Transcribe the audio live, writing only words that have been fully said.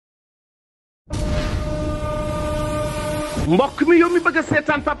mbokk mi yow mi bëgg a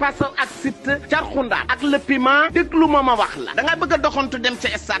seetaan Papa Sow ak Siteu Carxunda ak le piment déglu ma wax la da nga bëgg a doxantu dem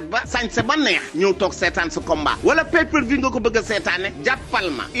ca stade ba sañse ba neex ñëw toog seetaan sa combat wala pay-per-view nga ko bëgg a seetaane jàppal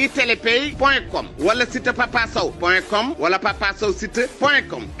ma itelepay.com wala siteu-papa-sow.com wala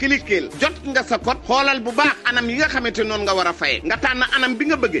papa-sow-siteu.com cliqueel jot nga sa code xoolal bu baax anam yi nga xamante noonu nga war a fayee nga tànn anam bi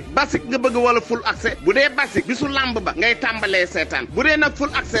nga bëgge basique nga bëgg wala full accès bu dee basique bisu lamb ba ngay tàmbalee seetaan bu dee nag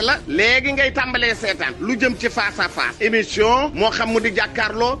full accès la léegi ngay tàmbalee seetaan lu jëm ci face à face émission moo xam mu di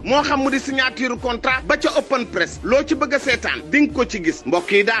jàkkaarloo moo xam mu di signature contrat ba ca open press loo ci bëgg a seetaan di nga ko ci gis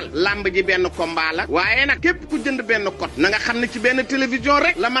mbokk yi daal lamb ji benn combat la waaye nag képp ku jënd benn code na nga xam ne ci benn télévision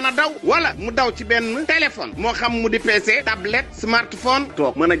rek la mën a daw wala mu daw ci benn téléphone moo xam mu di PC tablette smartphone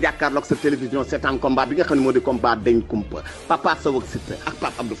toog mën a jàkkaarloog sa télévision seetaan combat bi nga xam ne moo di combat dañ kumpa Papa Sow ak Siteu ak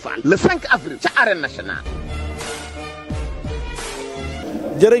Pape Abdou Fall le 5 avril ca arène nationale.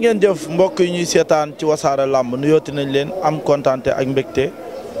 jërë ngeen jëf mbokk yi ñuy seetaan ci wasaare lamb nu yooti nañ leen am kontaante ak mbégte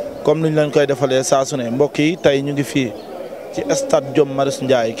comme niñ leen koy defalee saa su ne mbokk yi tey ñu ngi fii ci stade Jom Marius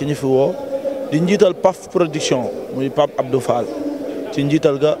Ndiaye ki ñu fi woo di njiital PAF production muy Pape Abdou Fall ci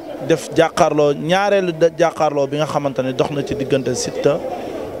njiital ga def jàkkaarloo ñaareelu jàkkaarloo bi nga xamante ne dox na ci diggante Siteu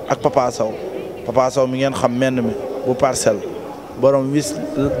ak Papa Sow mi ngeen xam menn mi bu parcelle borom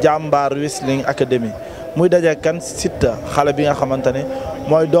jàmbaar Wrestling Academy muy daje kan Siteu xale bi nga xamante ne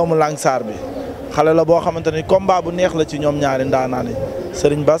mooy doomu Langsar bi xale la boo xamante ni combat bu neex la ci ñoom ñaari ndaanaan yi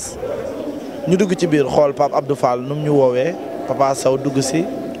Serigne Bass ñu dugg ci biir xool Pape Abdou Fall nu mu ñu woowee Papa Sow dugg si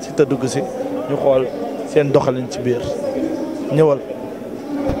Siteu dugg si ñu xool seen doxalin ci biir ñëwal.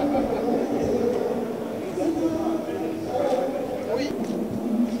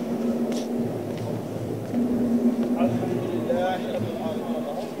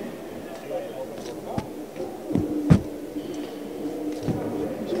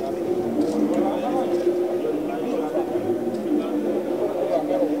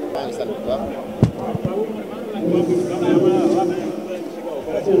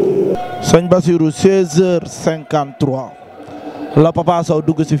 sëñ Basirou 16h53 la Papa Sow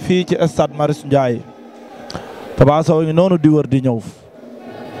dugg si fii ci stade Marius Ndiaye Papa Sow ngi noonu di wër di ñëw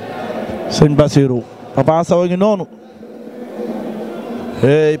sëñ Basirou Papa Sow ngi noonu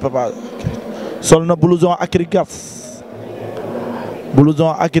hey Papa sol na blouson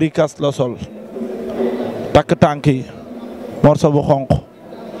acrigas la sol takk tànk yi morso bu xonq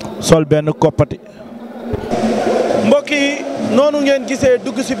sol benn koppati mbokk yi noonu ngeen gisee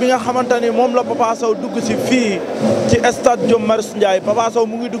dugg si bi nga xamante ni moom la Papa Sow dugg si fii ci stade Jom Marius Ndiaye Papa Sow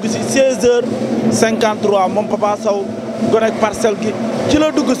mu ngi dugg si 16h53 moom Papa Sow gonek parcelle gi ci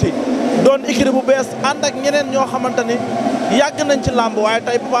la dugg si doon écurie bu bees ànd ak ñeneen ñoo xamante ni yàgg nañ ci làmb waaye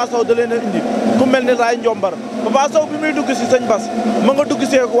tey Papa Sow da leen a indi ku mel ni Raay Njombar Papa Sow bi muy dugg si sëñ Bass ma nga dugg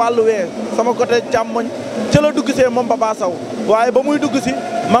see wàllu wee sama côté càmmoñ ci la dugg see moom Papa Sow waaye ba muy dugg si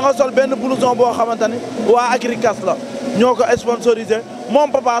ma nga sol benn blouson boo xamante ni waa Agrikas la ñoo ko sponsorisé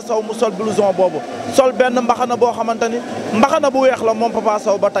moom Papa Sow mu sol blouson boobu sol benn mbaxana boo xamante ni mbaxana bu weex la moom Papa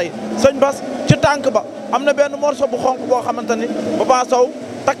Sow ba tey sëñ Bass ci tànk ba am na benn morceau bu xonk boo xamante ni Papa Sow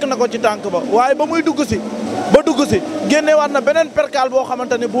takk na ko ci tànk ba waaye ba muy dugg si génneewaat na beneen perkaal boo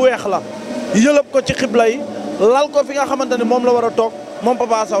xamante ni bu weex la yëlëb ko ci xibla yi lal ko fi nga xamante ni moom la war a toog moom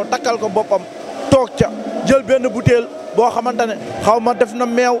Papa Sow takkal ko boppam toog ca jël benn butéel boo xamante ne xaw ma def na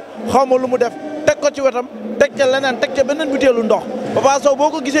meew xaw ma lu mu def teg ko ci wetam teg ca leneen teg ca beneen butéelu ndox Papa Sow boo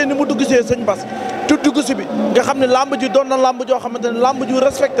ko gisee ni mu dugg see sëñ Bass ci dugg si bi nga xam ne lamb ji doon na lamb joo xamante ne lamb ju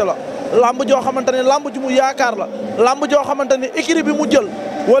respecté la lamb joo xamante ne lamb ju mu yaakaar la lamb joo xamante ne écurie bi mu jël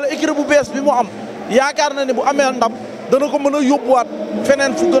wala écurie bu bees bi mu am yaakaar na ne bu amee ndam dana ko mën a yóbbuwaat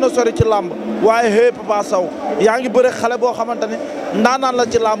feneen fu gën a sori ci làmb waaye hey Papa Sow yaa ngi bëre xale boo xamante ni ndaanaan la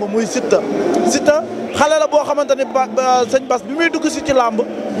ci làmb muy Siteu xale la boo xamante ni sëñ Bass bi muy dugg si ci làmb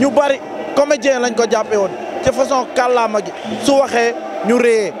ñu bari comédien lañ ko jàppee woon ci façon kàllaama gi su waxee ñu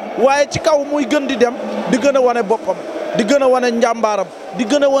réyee waaye ci kaw muy gën di dem di gën a wane boppam di gën a wane njàmbaaram di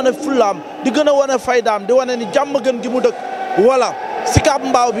gën a wane fullaam di gën a wane faydaam di wane ni jàmm gën gi mu dëkk wala Sicap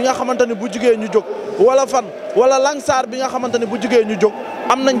Mbao bi nga xamante ni bu jugee ñu jóg wala fan wala Langsar bi nga xamante ni bu jugee ñu jóg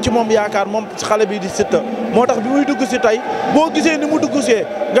am nañ ci moom yaakaar moom xale bii di Siteu moo tax bi muy dugg si tey boo gisee ni mu dugg see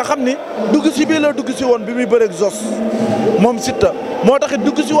nga xam ni dugg si bii la dugg si woon bi muy bëreeg Zos moom Siteu moo tax it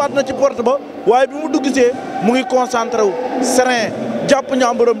dugg si waat na ci porte ba waaye bi mu dugg see mu ngi concentré wu serein jàpp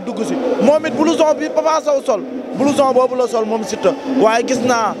ñàmbaram dugg si moom it blouson bi Papa Sow sol blouson boobu la sol moom Siteu waaye gis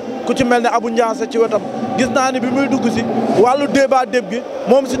naa ku ci mel ne Abou Ndiasse ci wetam gis naa ni bi muy dugg si wàllu débat déb gi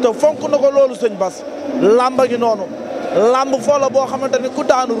moom Siteu fonk na ko loolu sëñ Bass làmba gi noonu làmb foo la boo xamante ni ku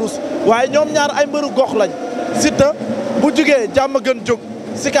daanu rus waaye ñoom ñaar ay mbëru gox lañ Siteu bu jugee jàmm gën jóg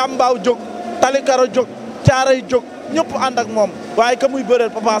Sicap Mbao jóg Talikaro jóg Caaray jóg ñëpp ànd ak moom waaye ka muy bëreel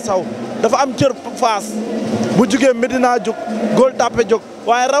Papa Sow dafa am cër Fass bu jugee Medina jóg Gueule Tapée jóg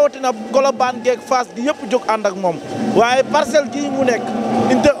waaye rawatina Colobane geeg Fass gi yëpp jóg ànd ak moom waaye parcelle gii mu nekk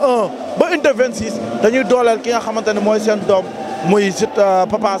unité 1 ba unité 26 dañuy dooleel ki nga xamante ne mooy seen doom muy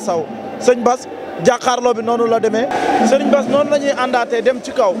Papa Sow sëñ Bass jàkkaarloo bi noonu la demee sëñ Bass noonu la ñuy àndaatee dem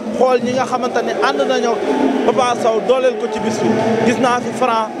ci kaw xool ñi nga xamante ne ànd nañoo Papa Sow dooleel ko ci bis bi gis naa fi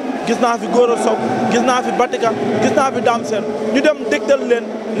Franc gis naa fi Gora Sock gis naa fi Batika gis naa fi Dame Sène ñu dem dégtal leen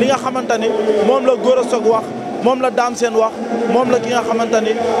li nga xamante ni moom la Gora Sock wax moom la Dame Sène wax moom la ki nga xamante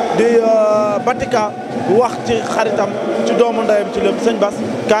ni di Batika wax ci xaritam ci doomu ndeyam ci lépp sëñ Bass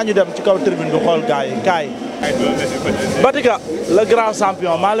kaa ñu dem ci kaw tribune bi xool gars yi kaay Batika le grand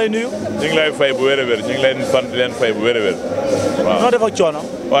champion maa lay nuyu. ñu ngi lay fay bu wér a wér ñu ngi leen sant di leen fay bu wér a wér waaw. noo def ak coono.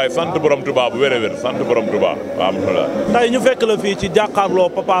 waaye sant borom Touba bu wér a wér sant borom Touba waaw alhamdulilah. tey ñu fekk la fii ci jàkkaarloo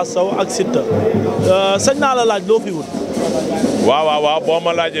Papa Sow ak Siteu sañ naa la laaj loo fi wut. waaw boo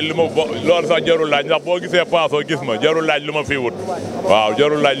ma laajee li ma loolu sax jarul laaj ndax boo gisee Papa Sow gis ma jarul laaj lu ma fi wut waaw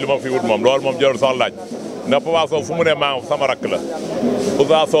jarul laaj lu ma fi wut moom loolu moom jarul sax laaj ndax Papa Sow fu mu ne maa sama rakk la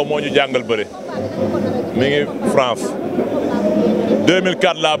Ousa Sow moo ñu jàngal bëre mi ngi France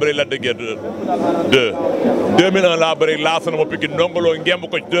 2004 laa bëri la dëggee 2 2001 laa bëri laasana ma Pikine ndongoloo ngemb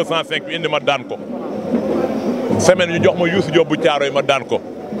ko ci 205 bi indi ma daan ko semaine ñu jox ma Youssou Diop bu Thiaroye ma daan ko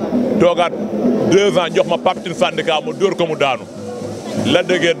toogaat 2 ans jox ma Paptine syndicat mu dóor ko mu daanu la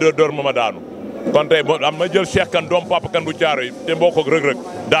dëggee dóor ma daanu kon tey am ma jël Cheikh Kane doom Papa Kane bu Thiaroye te mbokk ak Reug Reug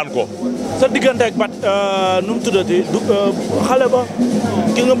daan ko. sa diggante ak nu mu tuddati xale ba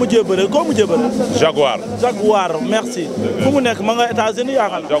ki nga mujjee bëre koo mujjee bëre. Jaguar merci. fu mu nekk ma nga États-Unis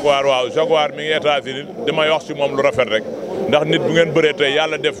yaakaar naa. waaw Jaguar mi ngi États-Unis damay wax ci moom lu rafet rek ndax nit bu ngeen bëree tey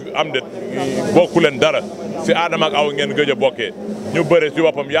yàlla def am det bokku leen dara si Adama ak aw ngeen gëj a bokkee ñu bëre ci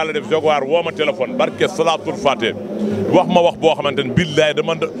boppam yàlla def Jaguar woo ma téléphone barke salaatul fàtte wax ma wax boo xamante ne billaay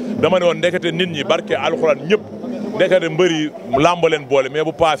dama ne woon ndekete nit ñi barke alxuraan ñëpp ndekete mbëri làmb leen boole mais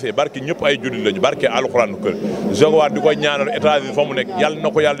bu passé barke ñëpp ay jullit lañu barke alxuraan kër Jaguar di koy ñaanal États-Unis fa mu nekk yàlla na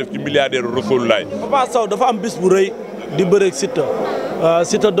ko yàlla def ci milliardaire Rasulullaay. Papa Sow dafa am bis bu rëy di bëreeg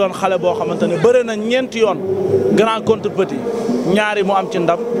Siteu doon xale boo xamante ne bëre na ñeenti yoon grand contre petit ñaari mu am ci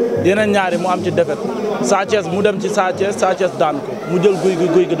ndam yeneen ñaari mu am ci défaite Sa Thiès mu dem ci Sa Thiès daan ko mu jël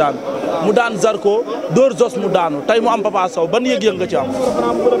guy gi daan mu daan Zarko dóor Zos mu daanu tey mu am Papa Sow ban yëg-yëg nga ci am.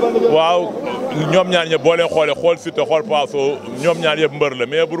 waaw ñoom ñaar ñëpp boo leen xoolee xool Siteu xool Papa Sow ñoom ñaar yëpp mbër la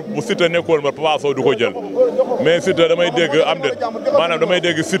mais bu Siteu nekkoon mbër Papa Sow du ko jël mais Siteu damay dégg am de maanaam damay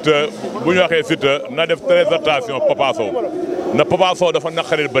dégg Siteu bu ñu waxee Siteu na def très attention Papa Sow na Papa Sow dafa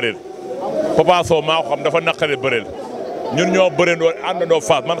naqaree bëreel Papa Sow maa ko xam dafa naqaree bëreel ñun ñoo bërendoo àndandoo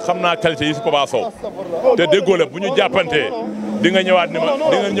Fass man xam naa qualité yi si Papa Sow te déggoo la bu ñu jàppantee di nga ñëwaat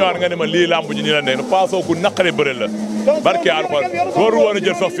nga ne ma lii làmb ji nii la nekk Papa Sow ku naqaree bëreel la barke alxuraan waru woon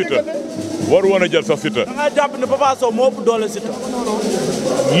a jël sax Siteu da nga jàpp ne Papa Sow moo ëpp doole Siteu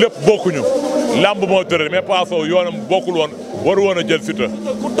lépp bokkuñu làmb moo tëral mais Papa Sow yoonam bokkul woon waru woon a jël Siteu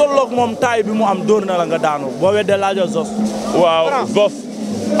ku tolloog moom taay bi mu am dóor na la nga daanu boo weddee laajoo Zos waaw Zos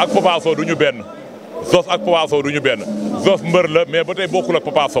ak Papa Sow du ñu benn Zos mbër la mais ba tey bokkul ak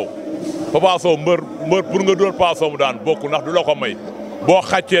Papa Sow mbër pour nga dóor Papa Sow mu daan bokkul ndax du la ko may boo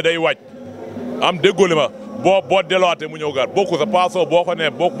xàccee day wàcc am déggoli ma boo delluwaatee mu ñëw gar bokku sa Papa Sow boo ko nee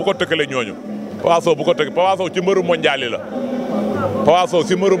bu ko tëkkalee ñooñu Papa Sow ci mbëru mondial yi la Papa Sow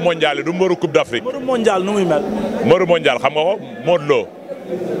si mbëru mondial yi du mbëru coupe d'Afrique. mbëru mondial nu muy mel. mbëru mondial xam nga ko Modou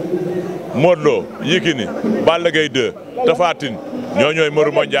Lo Yékini Balla Gaye 2 Tapha Tine ñooy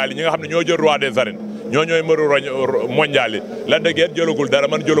mbëru mondial yi ñi nga xam ne ñoo jël roi des arènes ñooy mbëru mondial yi la dëggeet jëlagul dara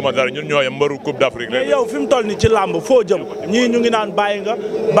man jëluma dara ñun ñooy mbëru coupe d'Afrique mais yow fi mu toll ni ci làmb foo jëm ñii ñu ngi naan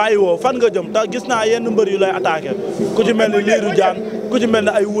bàyyi woo fan nga jëm te gis naa yenn mbër yu lay attaqué ku ci mel ni Lirou Diane ku ci mel ni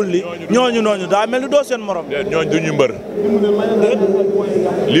ay wulli ñooñu daa mel ni doo seen morom. ñooñu duñu mbër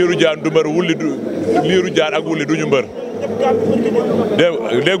Lirou Diane du mbër Lirou Diane ak wulli duñu mbër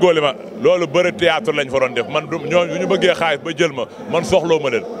déggoo li ma loolu bëri théâtre lañ fa doon def man ñooñu ñu bëggee xaalis ba jël ma man soxloo ma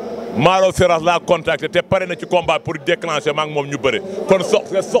leen Maaro Seras laa contacté te pare na ci combat pour déclencher ma ak moom ñu bëre kon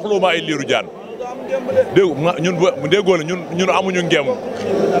soxloo ma ay Lirou Diane déggoo la ñun amuñu ngeem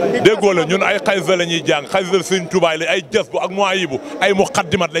déggoo la ñun ay xasida la ñuy jàng xasida Sëriñ Tuubaa la ay jës bu ak mu ayibu ay mu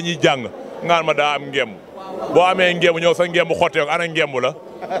xaddimat la ñuy jàng ngaan ma daa am ngeem boo amee ngeem ñëw sa ngeem xottee ana ngeem la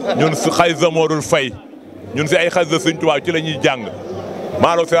ñun xasida moo dul fay ñun si ay xasida Sëriñ Tuubaa ci la ñuy jàng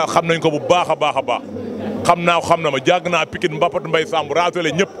Maaro Seras xam nañ ko bu baax a baax a baax xam na ma jàng naa Pikine Mbapat Mbay Samb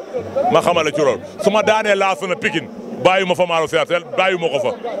raatale ñëpp ma xamala ci loolu su ma daanee laasana Pikine bàyyi ma fa Maaro Seras bàyyi ma ko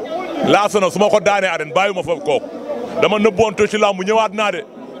fa laasana su ma ko daanee arène bàyyi ma fa kooku dama nëbboonto ci làmb ñëwaat naa de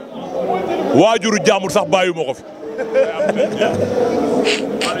waajuru jàmbur sax bàyyi ma ko fi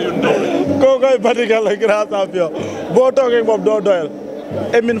koo koy Batika la grand champion boo toogee moom doo doyal.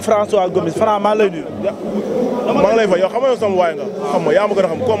 Emine François Gomis Franc maa lay nuyu. maa ngi lay fay yow xam nga sama waay nga xam nga yaa ma gën a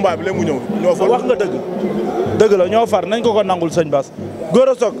xam combat bi léegi mu ñëw ñoo far wax nga dëgg dëgg la ñoo far nañ ko nangul sëñ Bass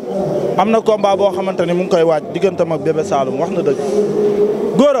Gora Sock am na combat boo xamante ni mu ngi koy waaj digganteem ak Bébé Saloum wax na dëgg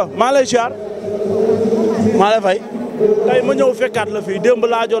Gora maa lay siyaar maa lay fay tey ma ñëw fekkaat la fii démb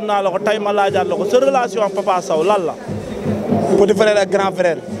laajoon naa la ko tey ma laajaat la ko sa relation ak Papa Sow lan la petit frère ak grand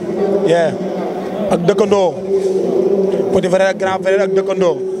frère ak dëkkandoo petit frère ak grand frère ak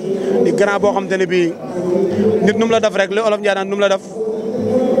dëkkandoo di grand boo xam te ne bii nit nu mu la def rek li olof Ndiaye naan nu mu la def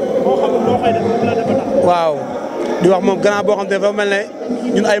moo xam loo koy def nu la def waaw di wax moom grand boo xam te ne dafa mel ne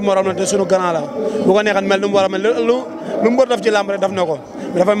ñun ay morom la te sunu grand la bu ko neexan mel nu mu war a mel lu mu war def ci làmb rek def na ko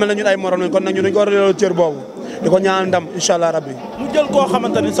mais dafa mel ne ñun ay morom lañ kon nag ñun dañ ko war a delloo cër boobu di ko ñaanal ndam incha allah rabbi mu jël koo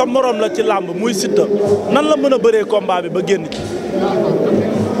xamante ni sa morom la ci làmb muy Siteu nan la mën a bëree combat bi ba génn ci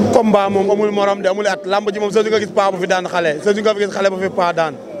combat moom amul morom de amul at lamb ji moom soo nga gis paa bu fi daan xale soo nga fi gis xale bu fi paa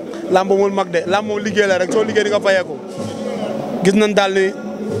daan lamb amul mag de lamb moom liggéey la rek soo liggéey di nga fayeeku gis nañ daal ni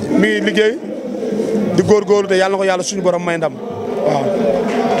mi ngi liggéey di góorgóorlu te yàlla na ko yàlla suñu borom may ndam waaw.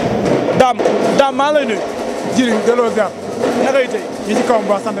 Dame maa lay nuyu. jërëjëf delloo ziar. na ngay tey. ñu ci kawam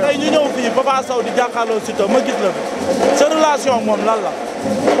baax sant tey ñu ñëw fii Papa Sow di jàkkaarloo Siteu ma gis la fi sa relation moom lan la.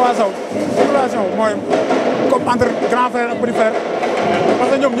 Papa Sow relation mooy comme entre grand frère ak petit frère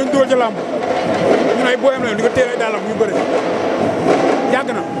parce que ñoom ñu ngi dugal ci làmb ñun ay booyam lañu di ko téye ay daalam muy bëri yàgg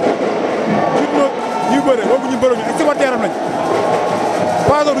na ñuy bëri boobu ñu bëri ñu ak supporteram lañ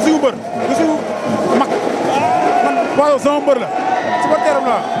Papa Sow du suñu mbër du suñu mag man Papa Sow sama mbër la supporteram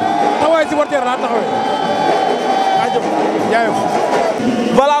la taxawaay supporter laa taxawee jaajëf.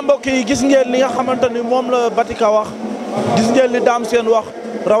 voilà mbokk yi gis ngeen li nga xamante ni moom la Batika wax gis ngeen li Dame Sène wax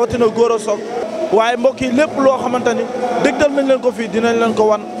rawatina Gora Sock waaye mbokk yi lépp loo xamante ni dégtal nañ leen ko fii dinañ leen ko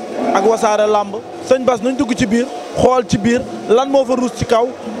wan ak Wassare Lamb sëñ Bass nañ dugg ci biir xool ci biir lan moo fa ruus ci kaw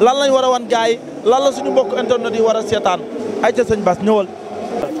lan lañ war a wan gars yi lan la suñu mbokk internet yi war a seetaan ay ca sëñ Bass ñëwal.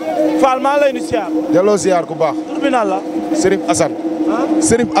 Fall maa lay nuyu siyaar. delloo ziar ku baax. tur bi naan la. Serif Assane.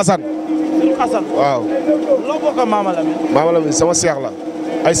 Serif Assane. Serif Assane. waaw. loo bokk ak Mama Lamine. Mama Lamine sama seex la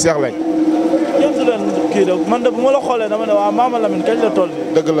ay seex lañ. yéen su leen kii de man de bu ma la xoolee dama ne waa Mama Lamine kañ la toll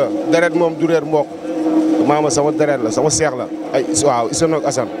nii. dëgg la deret moom du réer mbokk maama sama deret la sama seex la ay waaw Isanoog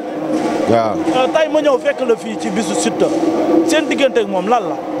Assane waaw. tey ma ñëw fekk la fii ci bisu Siteu seen diggante ak moom lan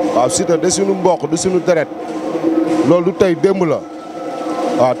la. waaw Siteu de suñu mbokk du suñu deret loolu du tey démb la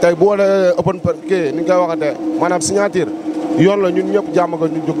waaw tey bu wala open kii ni nga koy waxatee maanaam signature yoon la ñun ñëpp jàmm gan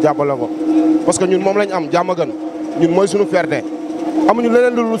ñu jóg jàppale ko parce que ñun moom lañ am jàmm gan ñun mooy suñu fierté amuñu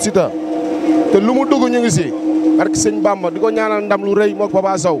leneen lu dul Siteu te lu mu dugg ñu ngi si barke sëñ Bamba di ko ñaanal ndam lu rëy moog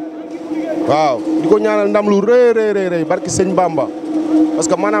Papa Sow waaw di ko ñaanal ndam lu rëy barke sëñ Bamba parce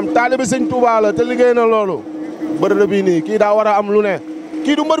que maanaam taalibe sëñ Touba la te liggéey na loolu bërëb bii nii kii daa war a am lu ne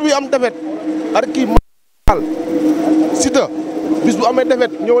kii du mbër bi am defet ar kii mal Siteu bis bu amee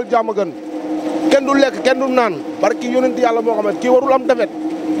defet ñëwal jàmm gën kenn du lekk kenn du naan barki yonent yàlla moo xamante kii warul am defet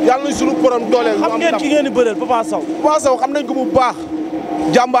yàlla nañ suñu borom dooleel xam ngeen ki ngeen di bëreel Papa Sow. Papa Sow xam nañ ko bu baax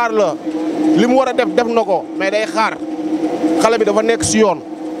jàmbaar la li mu war a def na ko mais day xaar xale bi dafa nekk si yoon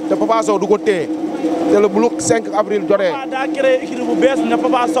te Papa Sow du ko téye te le bu 5 avril jotee. waaw daa créé équipe bu bees ne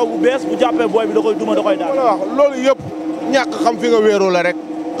Papa Sow bu bees bu jàppee booy bi da koy duma da koy daal. wax loolu yëpp ñàkk xam fi nga wéeroo la rek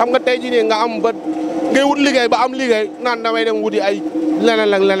xam nga tey jii nii nga am ba ngay wut liggéey ba am liggéey naan damay dem wuti ay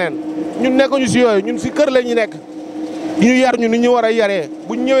leneen ak leneen ñun nekkuñu si yooyu ñun si kër la ñu nekk ñu yar ñu ni ñu war a yaree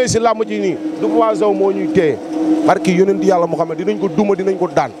bu ñu ñëwee si làmb ji nii du Papa Sow moo ñuy téye barki yonent yàlla moo xam ne dinañ ko duma dinañ ko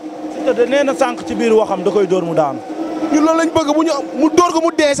daan. te nee na sànq ci biir waxam da koy dóor mu daanu. ñun loolu lañ bëgg bu ñu mu dóor ko mu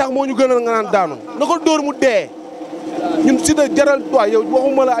dee sax moo ñu gënal nga naan daanu na ko dóor mu dee ñun Siteu jaral waay yow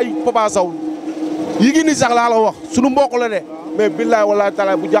waxuma la ay Papa Sow yi ngi ni sax laa la wax suñu mbokk la de mais billaay walaay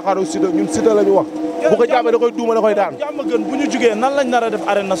talaay bu jàkkaaroo Siteu ñun Siteu la ñu wax bu ko jàppee da koy duuma da koy daan. jàmm gën bu ñu jugee nan lañ nar a def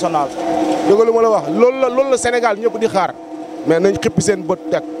arène nationale. dëgg lu ma la wax loolu la Sénégal ñëpp di xaar mais nañ xippi seen bët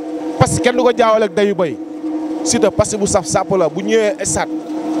teg parce que kenn du ko jaawale ak dayu bay Siteu parce que bu saf sàpp la bu ñëwee stade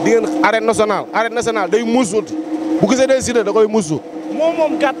di ngeen arène nationale day muusut bu gisee dee Siteu da koy muusu.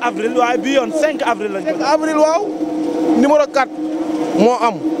 moom 4 avril waaye bii yoon 5 avril lañ ko. 5 avril waaw numéro 4 moo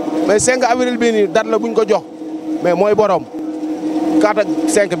am mais 5 avril bii nii date la buñ ko jox mais mooy borom 4 ak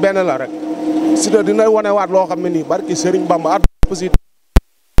 5 benn la rek Siteu dina wane waat loo xam ne nii barki Serigne Bamba at aussi.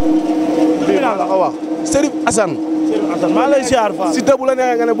 bii la ko wax Serif Assane. Serif Assane maa lay siyaar fa. Siteu bu la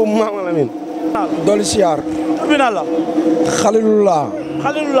neexee nga ne bu Mama Lamine. dooli siyaar. tribunal la. Xalilullah.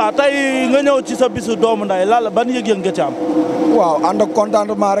 Khalilullah tey nga ñëw ci sa bisu doomu nday lan la ban yëg-yëg nga ci am. waaw ànd ak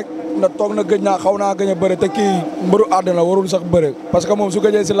contentement rek na toog na gëj naa xaw naa gëj a bëre te kii mbëru àdduna warul sax bëre parce que moom su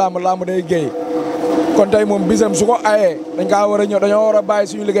gëjee si làmb day géey kon tey moom bisam su ko ayee dañ kaa war a ñëw dañoo war a bàyyi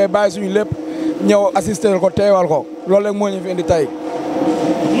suñu liggéey bàyyi suñu lépp ñëw assister ko teewal ko loolu rek moo ñu fi indi tey.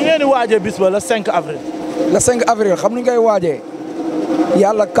 ñu ngeen di waajee bis ba le 5 avril. le 5 avril xam nu ñu koy waajee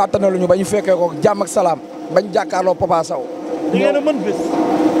yàlla kàttanaluñu ba ñu fekkee ko jàmm ak salaam bañ jàkkaarloo Papa Sow. di ngeen a mën bis.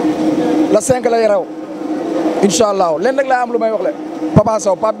 le 5 lay rew incha allah leen rek laa am lu may wax le Papa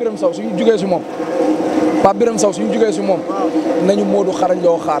Sow Pape Birame Sow suñu jugee si moom Pape Birame Sow suñu jugee si moom nañu Modou xarañ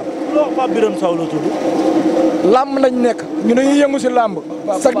loo xaar. loolu Pape Birame Sow la tudd. làmb nañ nekk ñu dañuy yëngu si làmb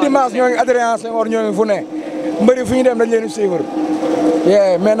chaque dimanche ñoo ngi Adrien Senghor ñoo ngi fu ne mbëri fu ñu dem dañ leen di suivre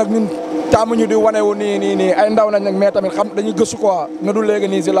mais nag ñun taamuñu di wane wu nii ay ndaw nañ nag mais tamit xam dañuy gëstu quoi na du léegi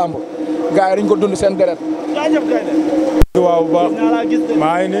nii si làmb gars yi dañ ko dund seen deret. jaajëf kay de. waaw bu baax ñaa laa gis de.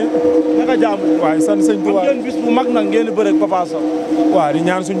 maa ngi nii. naka jaamu. waaye sant sëñ Tuubaa. ngeen bis bu mag nag ngeen di bëre ak Papa Sow. waaw di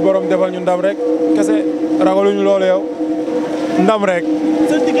ñaan suñu borom defal ñu ndam rek kese ragaluñu loolu yow ndam rek.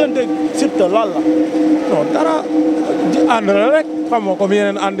 sa diggante Siteu lan la. non dara di ànd la rek xam nga comme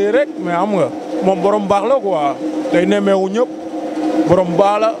yeneen ànd yi rek mais xam nga moom borom baax la quoi day nemmeewu ñëpp borom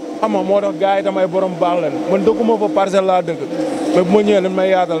baax la xam nga moo tax gars yi damay borom baax leen man dëkkuma fa Parcelles laa dëkk mais bu ma ñëwee dañ may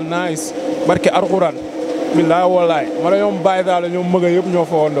yaatal nice barke Alxuraan billaay wallaay ma ne ñoom Baye daal ñoom mëga yëpp ñoo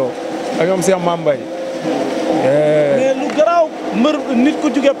fa wandoo ak ñoom Cheikh Mambay. mais lu garaaw mbër nit ku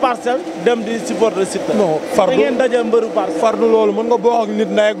jóge Parcelles dem di supporter Siteu. non fardu da ngeen daje mbëru Parcelles. fardu loolu mën nga bokk ak nit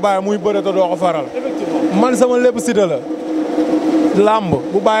ndey ak baay muy bëre te doo ko faral. effectivement man sama lépp Siteu la. làmb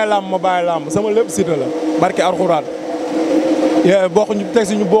bu bàyyi làmb ma bàyyi làmb sama lépp Siteu la barke Alxuraan. bokk ñu teg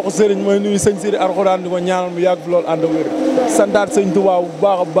si ñu bokk sëriñ mooy nuyu sëñ Sidi Alxuraan di ko ñaanal mu yàgg fi loolu ànd ak wér. santaat sëñ Tuubaa bu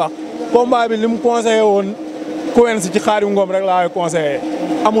baax a baax. combat bi li mu conseillé woon Coen si ci Xaadim Ngom rek laa koy conseillé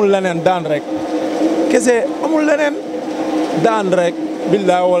amul leneen daan rek kese amul leneen daan rek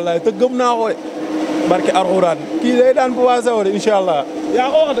billaay wallaay te gëm naa ko de barke Alxuraan kii day daan Papa Sow de incha allah. yaa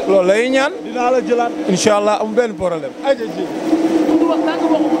ko wax de. loolu lay ñaan. dinaa la jëlaat. incha allah amul benn problème.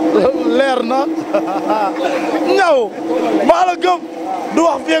 leer na ñaw maa la gëm du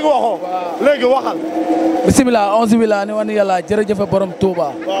wax fii ak waxoo léegi waxal. bisimilah onze billah ni wani yàlla jërëjëf borom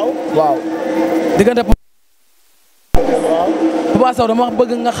Touba. waaw diggante Papa Sow dama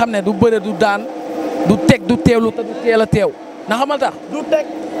bëgg nga xam ne du bëre du daan du teg du teewlu te du teel a teew na xamal tax du teg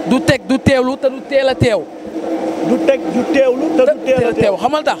du teg du teewlu te du teel a teew du teg du teewlu te du teel a teew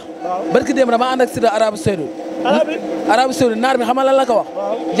xamal tax barki démb dama ànd ak Siteu Arabie Saoudite Arabie Saoudite naar bi xamal lan la ko wax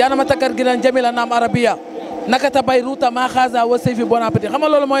jaanama takkar gi naan jamila naam arabiya nakata bay ruuta maa xaasa wa sayfi bon appétit xamal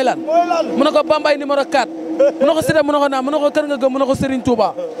loolu mooy lan mu ne ko Bambay numéro 4 mu ne ko Siteu mu ne ko naam mu ne ko kër nga gëm mu ne ko Serigne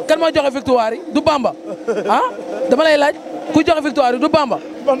Touba kan mooy joxe victoire yi du Bamba ah dama lay laaj ku joxe victoire yi du Bamba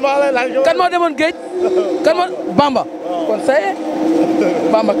kan moo demoon géej kan moo Bamba kon saye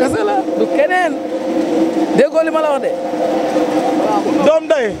Bamba kese la du keneen déggoo li ma la wax de doom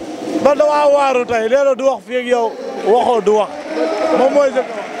day man damaa waaru tey nee na du wax fii ak yow waxoo du wax moom mooy jëkk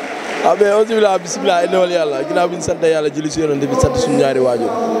waaw mais auzubillah bisimilah indewal yàlla ginnaaw bi ñu sant yàlla julli si yonent bi sant suñu ñaari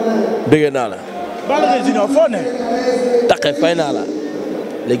waajur bëggee naa la Balla Gaye Junior foo ne taqe fay naa la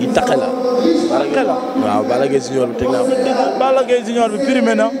léegi taqe la waaw Balla Gaye Junior bi teg naa ko Balla Gaye Junior bi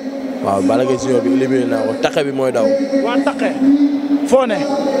primé na waaw Balla Gaye Junior bi éliminé naa ko taqe bi mooy daw waa taqe foo ne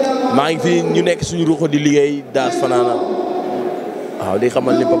maa ngi fii ñu nekk suñu ruuxu di liggéey daas fanaana waaw di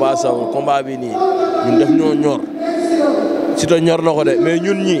xamal ni Papa Sow combat bi nii ñun def ñoo ñor Siteu ñor na ko de mais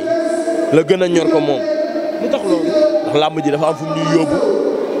ñun ñi la gën a ñor ko moom lu tax loolu ndax làmb ji dafa am fu mu ñuy yóbbu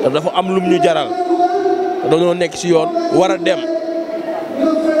te dafa am lum ñu jaral te dañoo nekk si yoon war a dem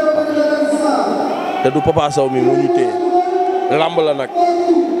te du Papa Sow mi moo ñu téye làmb la nag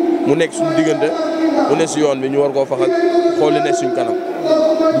mu nekk suñu diggante mu ne si yoon bi ñu war koo faxal xool li nekk suñu kanam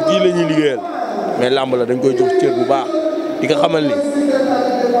du kii la ñuy liggéeyal mais làmb la dañ koy jox cër bu baax di nga xamal ni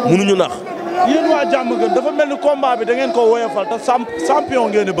mënuñu nax. yéen waa jàmm gën dafa mel ni combat bi da ngeen ko woyofal te champion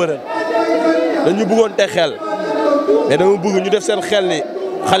ngeen di bëreel. dañu bëggoon teg xel mais dama bëgg ñu def seen xel ni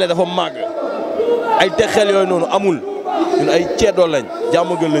xale dafa màgg ay teg xel yooyu noonu amul ñun ay ceedoo lañ jàmm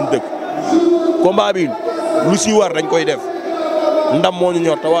gën lañ dëkk combat bi lu si war dañ koy def ndam moo ñu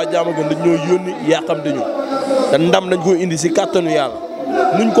ñor te waa jàmm gën dañ ñoo yónni yàqamte ñu te ndam dañ koy indi si kàttanu yàlla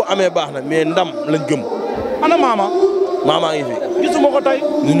nuñ ko amee baax na mais ndam lañ gëm. ana maama. maama ngi fi. gisuma ko tey.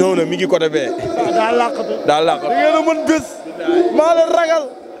 ñu ñëw na mi ngi côté bee. daa làqatu. daa làqatu. da ngeen a mën bés. maa leen ragal.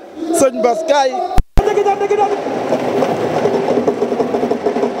 sëñ Bas kaay.